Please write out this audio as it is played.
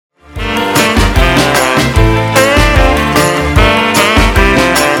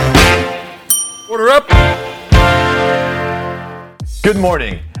Good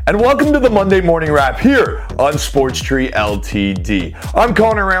morning, and welcome to the Monday Morning Wrap here on Sports Tree Ltd. I'm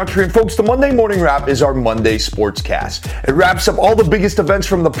Connor Roundtree, and folks, the Monday Morning Wrap is our Monday sportscast. It wraps up all the biggest events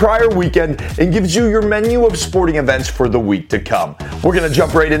from the prior weekend and gives you your menu of sporting events for the week to come. We're going to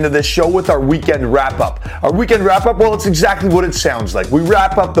jump right into this show with our weekend wrap-up. Our weekend wrap-up, well, it's exactly what it sounds like. We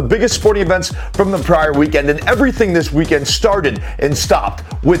wrap up the biggest sporting events from the prior weekend, and everything this weekend started and stopped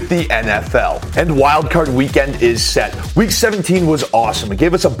with the NFL. And wildcard weekend is set. Week 17 was awesome. It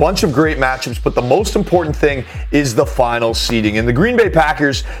gave us a bunch of great matchups, but the most important thing is the final seeding. And the Green Bay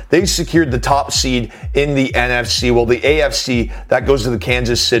Packers, they secured the top seed in the NFC. Well, the AFC, that goes to the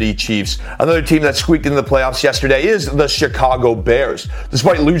Kansas City Chiefs. Another team that squeaked into the playoffs yesterday is the Chicago Bears.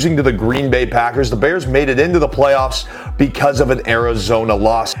 Despite losing to the Green Bay Packers, the Bears made it into the playoffs because of an Arizona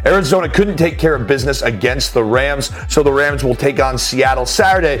loss. Arizona couldn't take care of business against the Rams, so the Rams will take on Seattle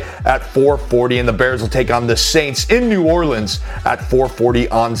Saturday at 4:40, and the Bears will take on the Saints in New Orleans at 4:40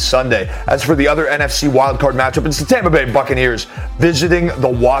 on Sunday. As for the other NFC wildcard matchup, it's the Tampa Bay Buccaneers visiting the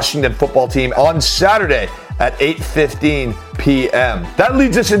Washington football team on Saturday at 8:15 p.m. That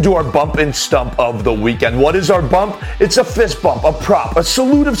leads us into our bump and stump of the weekend. What is our bump? It's a fist bump, a prop, a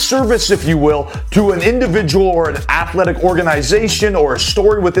salute of service, if you will, to an individual or an athletic organization or a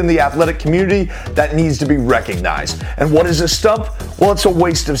story within the athletic community that needs to be recognized. And what is a stump? Well, it's a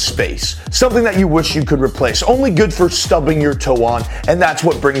waste of space. Something that you wish you could replace. Only good for stubbing your toe on, and that's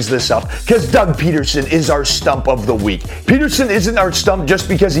what brings this up, because Doug Peterson is our stump of the week. Peterson isn't our stump just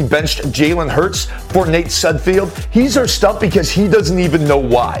because he benched Jalen Hurts for Nate Sudfeld. He's our stump because he doesn't even know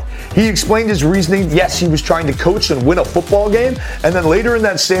why. He explained his reasoning. Yes, he was trying to coach and win a football game, and then later in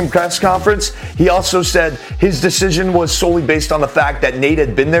that same press conference, he also said his decision was solely based on the fact that Nate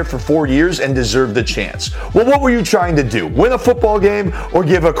had been there for 4 years and deserved the chance. Well, what were you trying to do? Win a football game or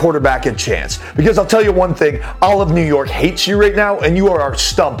give a quarterback a chance? Because I'll tell you one thing, all of New York hates you right now, and you are our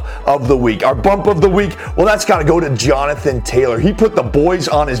stump of the week. Our bump of the week, well, that's got to go to Jonathan Taylor. He put the boys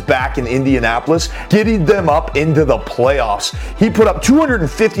on his back in Indianapolis, getting them up into the playoffs. He put up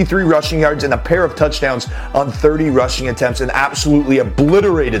 253 rushing yards and a pair of touchdowns on 30 rushing attempts and absolutely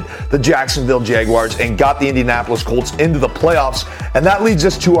obliterated the Jacksonville Jaguars and got the Indianapolis Colts into the playoffs. And that leads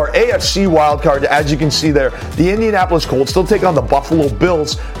us to our AFC wildcard. As you can see there, the Indianapolis Colts still take on the Buffalo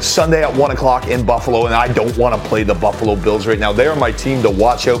Bills Sunday at 1 o'clock in Buffalo, and I don't want to play the Buffalo Bills right now. They are my team to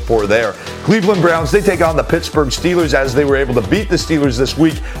watch out for there. Cleveland Browns, they take on the Pittsburgh Steelers as they were able to beat the Steelers this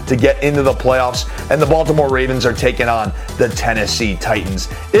week to get into the playoffs, and the Baltimore Ravens are taking on the Tennessee Titans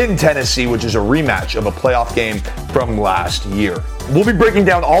in Tennessee, which is a rematch of a playoff game from last year. We'll be breaking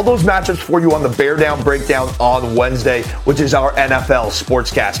down all those matchups for you on the Bear Down Breakdown on Wednesday, which is our NFL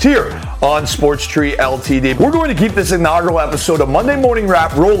Sportscast here on Sports Tree Ltd. We're going to keep this inaugural episode of Monday Morning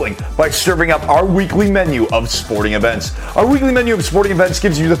Wrap rolling by serving up our weekly menu of sporting events. Our weekly menu of sporting events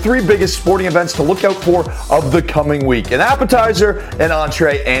gives you the 3 biggest sporting events to look out for of the coming week: an appetizer, an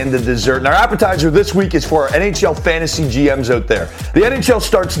entree, and a dessert. And our appetizer this week is for our NHL fantasy GMs out there. The NHL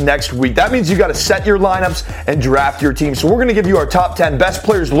starts next week. That means you got to set your lineups and draft your team. So we're going to give you our top 10 best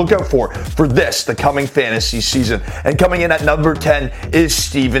players to look out for the coming fantasy season. And coming in at number 10 is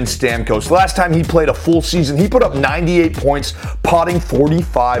Steven Stamkos. The last time he played a full season, he put up 98 points, potting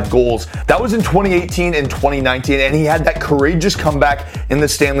 45 goals. That was in 2018 and 2019, and he had that courageous comeback in the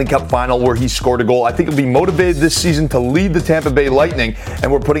Stanley Cup final where he scored a goal. I think he'll be motivated this season to lead the Tampa Bay Lightning,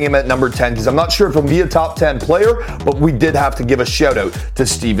 and we're putting him at number 10 because I'm not sure if he'll be a top 10 player, but we did have to give a shout out to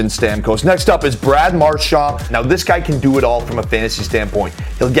Steven Stamkos. Next up is Brad Marchand. Now, this guy can do it all from a fantasy standpoint.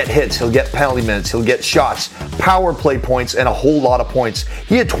 He'll get hits, he'll get penalty minutes, he'll get shots, power play points, and a whole lot of points.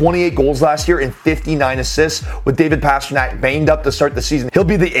 He had 28 goals last year and 59 assists. With David Pastrnak banged up to start the season, he'll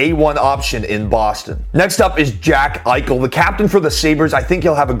be the A1 option in Boston. Next up is Jack Eichel, the captain for the Sabres. I think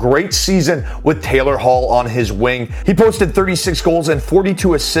he'll have a great season with Taylor Hall on his wing. He posted 36 goals and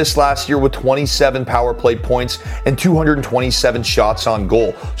 42 assists last year with 27 power play points and 227 shots on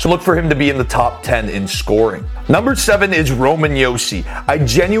goal. So look for him to be in the top 10 in scoring. Number 7 is Roman Josi. I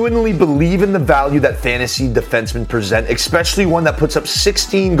genuinely believe in the value that fantasy defensemen present, especially one that puts up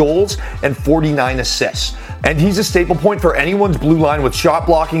 16 goals and 49 assists. And he's a staple point for anyone's blue line with shot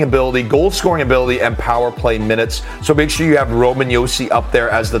blocking ability, goal scoring ability, and power play minutes. So make sure you have Roman Josi up there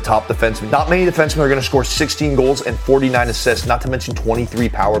as the top defenseman. Not many defensemen are going to score 16 goals and 49 assists, not to mention 23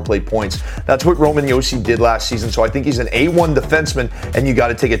 power play points. That's what Roman Josi did last season. So I think he's an A1 defenseman, and you got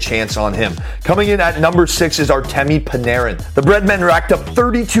to take a chance on him. Coming in at number 6 is Artemi Panarin. The The Breadmen racked up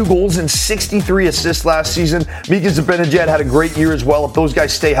 32 goals and 63 assists last season. Mika Zibanejad had a great year as well. If those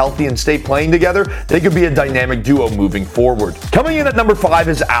guys stay healthy and stay playing together, they could be a dynamic duo moving forward. Coming in at number 5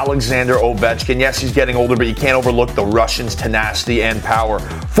 is Alexander Ovechkin. Yes, he's getting older, but you can't overlook the Russians' tenacity and power.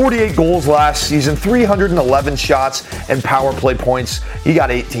 48 goals last season, 311 shots, and power play points. He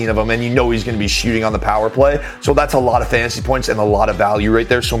got 18 of them, and you know he's going to be shooting on the power play. So that's a lot of fantasy points and a lot of value right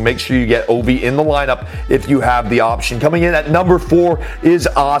there. So make sure you get Ovi in the lineup if you have the option. Coming in at number 4 is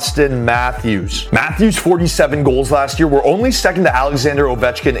Austin Matthews. Matthews' 47 goals last year were only second to Alexander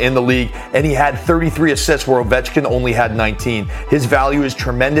Ovechkin in the league, and he had 33 assists where Ovechkin only had 19. His value is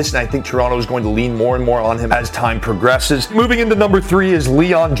tremendous, and I think Toronto is going to lean more and more on him as time progresses. Moving into number 3 is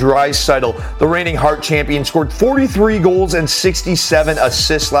Leon Draisaitl. The reigning Hart champion scored 43 goals and 67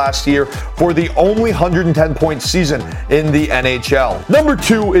 assists last year for the only 110-point season in the NHL. Number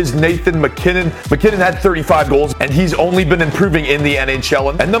 2 is Nathan MacKinnon. MacKinnon had 35 goals, and he's only been improving in the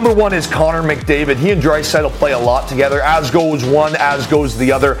NHL. And number 1 is Connor McDavid. He and Draisaitl play a lot together, as goes one, as goes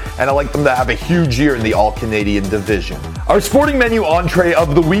the other, and I like them to have a huge year in the All-Canadian division. Our sporting menu entree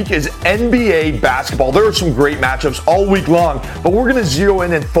of the week is NBA basketball. There are some great matchups all week long, but we're going to zero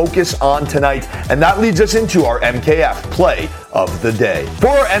in and focus on tonight, and that leads us into our MKF play of the day. For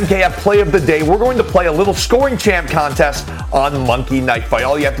our MKF play of the day, we're going to play a little scoring champ contest on Monkey Knife Fight.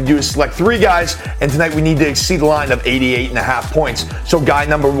 All you have to do is select 3 guys, and tonight we need to exceed the line of 88.5 points. So guy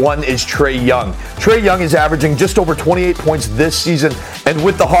number 1 is Trae Young. Trae Young is averaging just over 28 points this season, and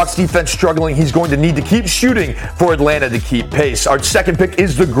with the Hawks defense struggling, he's going to need to keep shooting for Atlanta to keep pace. Our second pick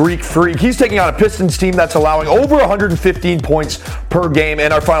is the Greek Freak. He's taking on a Pistons team that's allowing over 115 points per game,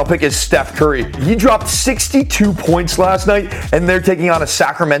 and our final pick is Steph Curry. He dropped 62 points last night, and they're taking on a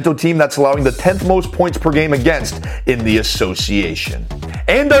Sacramento team that's allowing the 10th most points per game against in the association.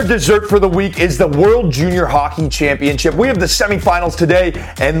 And our dessert for the week is the World Junior Hockey Championship. We have the semifinals today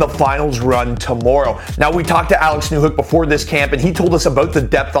and the finals run tomorrow. Now, we talked to Alex Newhook before this camp, and he told us about the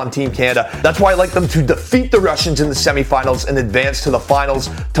depth on Team Canada. That's why I like them to defeat the Russians in the semifinals and advance to the finals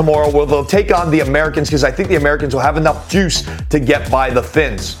tomorrow, where they'll take on the Americans, because I think the Americans will have enough juice to get by the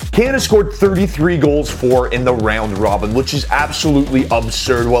Finns. Canada scored 33 goals for in the round robin, which is absolutely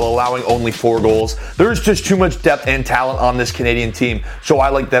absurd, while allowing only 4 goals. There's just too much depth and talent on this Canadian team, so I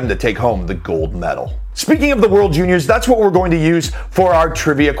like them to take home the gold medal. Speaking of the World Juniors, that's what we're going to use for our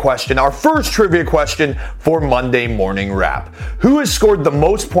trivia question. Our first trivia question for Monday Morning Wrap. Who has scored the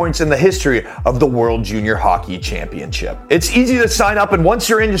most points in the history of the World Junior Hockey Championship? It's easy to sign up, and once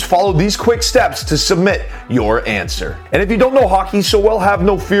you're in, just follow these quick steps to submit your answer. And if you don't know hockey so well, have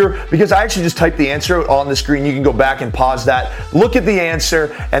no fear, because I actually just typed the answer on the screen. You can go back and pause that, look at the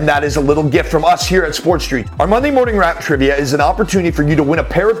answer, and that is a little gift from us here at Sports Street. Our Monday Morning Wrap trivia is an opportunity for you to win a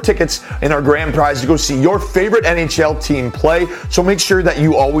pair of tickets in our grand prize to go see your favorite NHL team play. So make sure that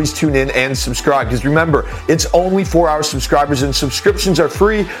you always tune in and subscribe, because remember, it's only for our subscribers, and subscriptions are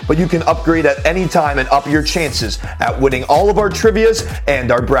free, but you can upgrade at any time and up your chances at winning all of our trivias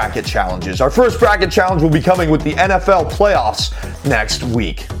and our bracket challenges. Our first bracket challenge will be coming with the NFL playoffs next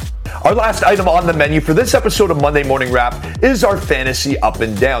week. Our last item on the menu for this episode of Monday Morning Wrap is our fantasy up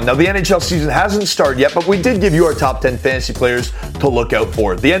and down. Now, the NHL season hasn't started yet, but we did give you our top 10 fantasy players to look out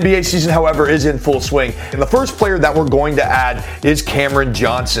for. The NBA season, however, is in full swing, and the first player that we're going to add is Cameron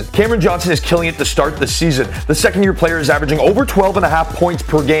Johnson. Cameron Johnson is killing it to start the season. The second-year player is averaging over 12.5 points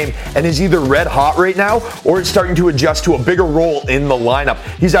per game and is either red hot right now or is starting to adjust to a bigger role in the lineup.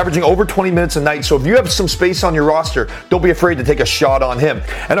 He's averaging over 20 minutes a night, so if you have some space on your roster, don't be afraid to take a shot on him.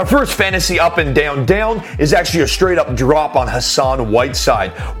 And our first fantasy up and down is actually a straight up drop on Hassan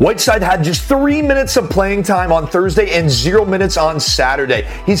Whiteside. Whiteside had just 3 minutes of playing time on Thursday and 0 minutes on Saturday.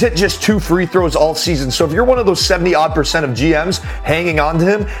 He's hit just 2 free throws all season. So if you're one of those 70% of GMs hanging on to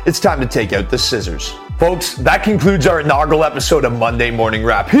him, it's time to take out the scissors. Folks, that concludes our inaugural episode of Monday Morning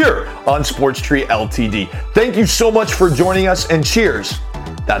Wrap here on Sports Tree Ltd. Thank you so much for joining us, and cheers.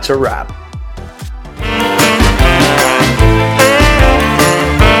 That's a wrap.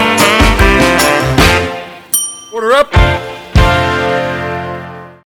 Order up.